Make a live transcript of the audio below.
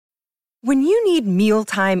When you need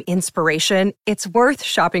mealtime inspiration, it's worth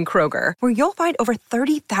shopping Kroger, where you'll find over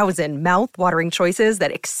 30,000 mouth-watering choices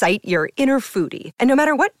that excite your inner foodie. And no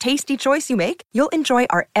matter what tasty choice you make, you'll enjoy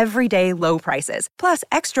our everyday low prices, plus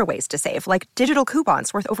extra ways to save, like digital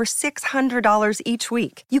coupons worth over $600 each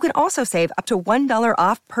week. You can also save up to $1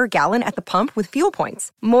 off per gallon at the pump with fuel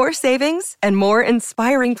points. More savings and more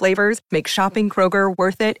inspiring flavors make shopping Kroger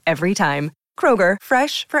worth it every time. Kroger,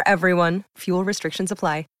 fresh for everyone. Fuel restrictions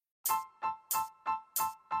apply.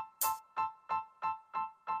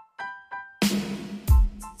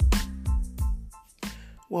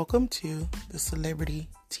 Welcome to the Celebrity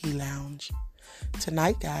Tea Lounge.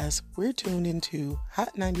 Tonight, guys, we're tuned into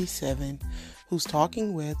Hot 97, who's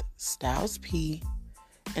talking with Styles P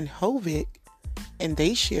and Hovick, and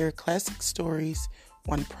they share classic stories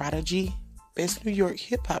on Prodigy, Best New York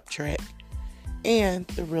Hip Hop Track, and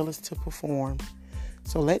The Realest to Perform.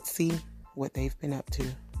 So let's see what they've been up to.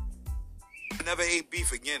 I never ate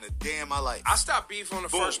beef again a day in my life. I stopped beef on the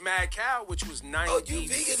first Mad Cow, which was 90. Oh, you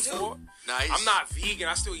vegan too? Nice. I'm not vegan.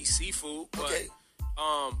 I still eat seafood. But, okay. And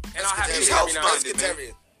I'll have He's chicken every now and then.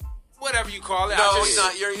 pescatarian. Whatever you call it. No, he's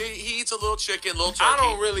not. He eats a little chicken, little turkey. I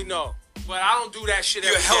don't really know. But I don't do that shit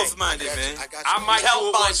every You're day. health-minded, man. I might do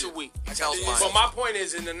it once a week. Health-minded. But my point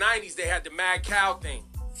is, in the 90s, they had the Mad Cow thing.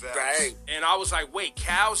 Right. And I was like, wait,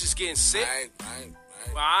 cows is getting sick? Right.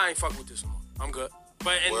 Well, I ain't fuck with this no more. I'm good.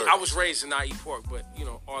 But I was raised to not eat pork, but you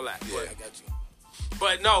know all that. Yeah, but, I got you.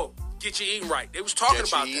 But no, get your eating right. They was talking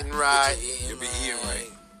about eating that. right. You'll be eating right.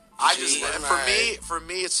 For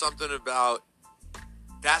me, it's something about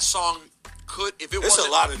that song. There's a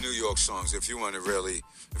lot of New York songs. If you want to really,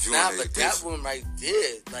 but that one right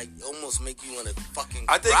there, like, almost make you want to fucking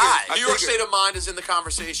I think cry. New York State of Mind is in the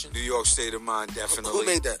conversation. New York State of Mind, definitely. Who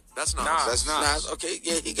made that? That's not. That's not. Nas. Okay,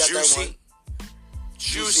 yeah, he got Juicy. that one.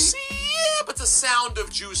 Juicy, yeah, but the sound of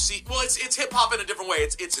Juicy. Well, it's hip hop in a different way.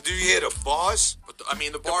 It's. Do you hear the bars? But the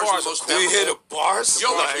bars are the most. Do you hear the bars? Yo,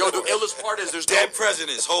 the illest part is there's Dead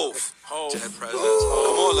Presidents, Hov. Dead Presidents.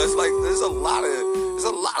 Come on, there's a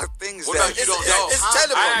lot of things What that about you don't know? It's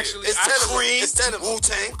Tenenbaum. Cream, It's Tenenbaum.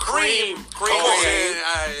 Wu-Tang, Cream.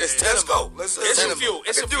 Let's go. It's a few.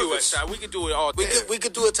 It's a few. We could do it all day. We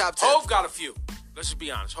could do a top 10. Hov got a few. Let's just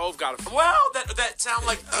be honest. Hov got a few. Well, that sound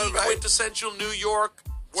like the quintessential New York.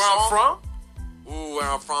 Where I'm from? Ooh, where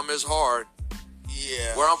I'm from is hard.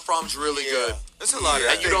 Yeah. Where I'm from's really good. There's a lot of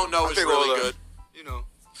And you don't know it's really good. You know.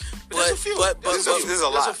 There's a few. There's a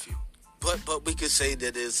lot. There's a few. But we could say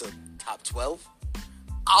that it's a top 12.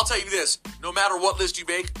 I'll tell you this: no matter what list you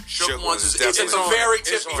make, Shook Ones is it's definitely a very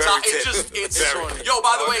tippy It's top. very It's tippy. yo.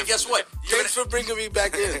 By the way, guess what? Thanks for bringing me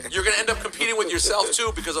back in. You're gonna end up competing with yourself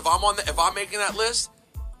too, because if I'm making that list,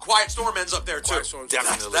 Quiet Storm ends up there too. Quiet Storm.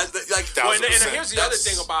 Definitely. And here's the other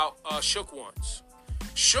thing about Shook Ones.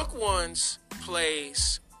 Shook Ones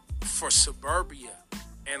plays for suburbia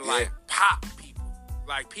and pop people,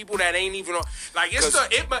 like people that ain't even on. Like if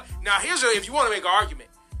you want to make an argument,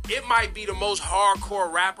 it might be the most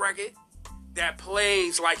hardcore rap record that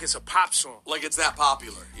plays like it's a pop song. Like it's that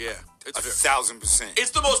popular. Yeah. It's 1,000%. It's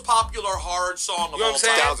the most popular hard song of all time.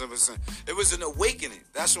 1,000%. It was an awakening.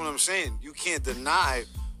 That's what I'm saying. You can't deny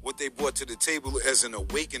what they brought to the table as an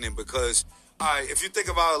awakening because, if you think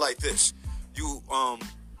about it like this, Wu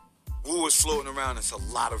was floating around as a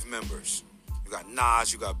lot of members. You got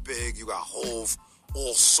Nas, you got Big, you got Hov,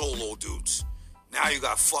 all solo dudes. Now you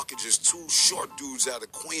got fucking just two short dudes out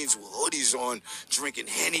of Queens with hoodies on, drinking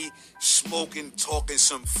Henny, smoking, talking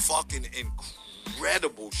some fucking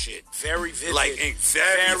incredible shit. Very vivid. Like,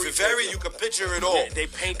 very, you can picture it all. They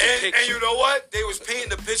paint the picture. And you know what? They was painting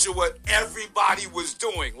the picture what everybody was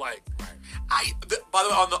doing. Like, by the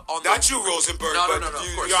way, on the not you, Rosenberg. No, but of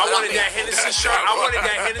course. Yo, I wanted that Hennessy shirt. I wanted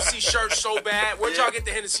that Hennessy shirt so bad. Where'd y'all get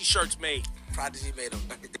the Hennessy shirts made? Prodigy made them.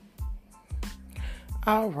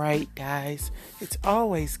 All right, guys. It's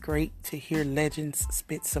always great to hear legends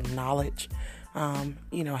spit some knowledge.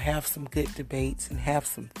 Have some good debates and have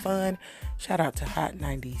some fun. Shout out to Hot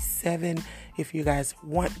 97. If you guys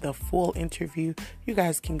want the full interview, you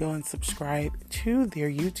guys can go and subscribe to their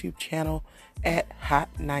YouTube channel at Hot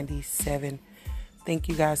 97. Thank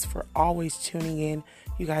you guys for always tuning in.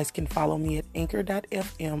 You guys can follow me at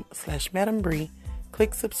anchor.fm/Madam Bree.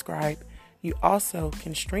 Click subscribe. You also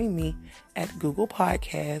can stream me at Google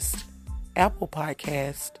Podcast, Apple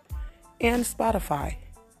Podcast, and Spotify.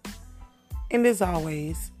 And as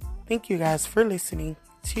always, thank you guys for listening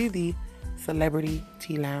to the Celebrity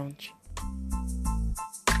Tea Lounge.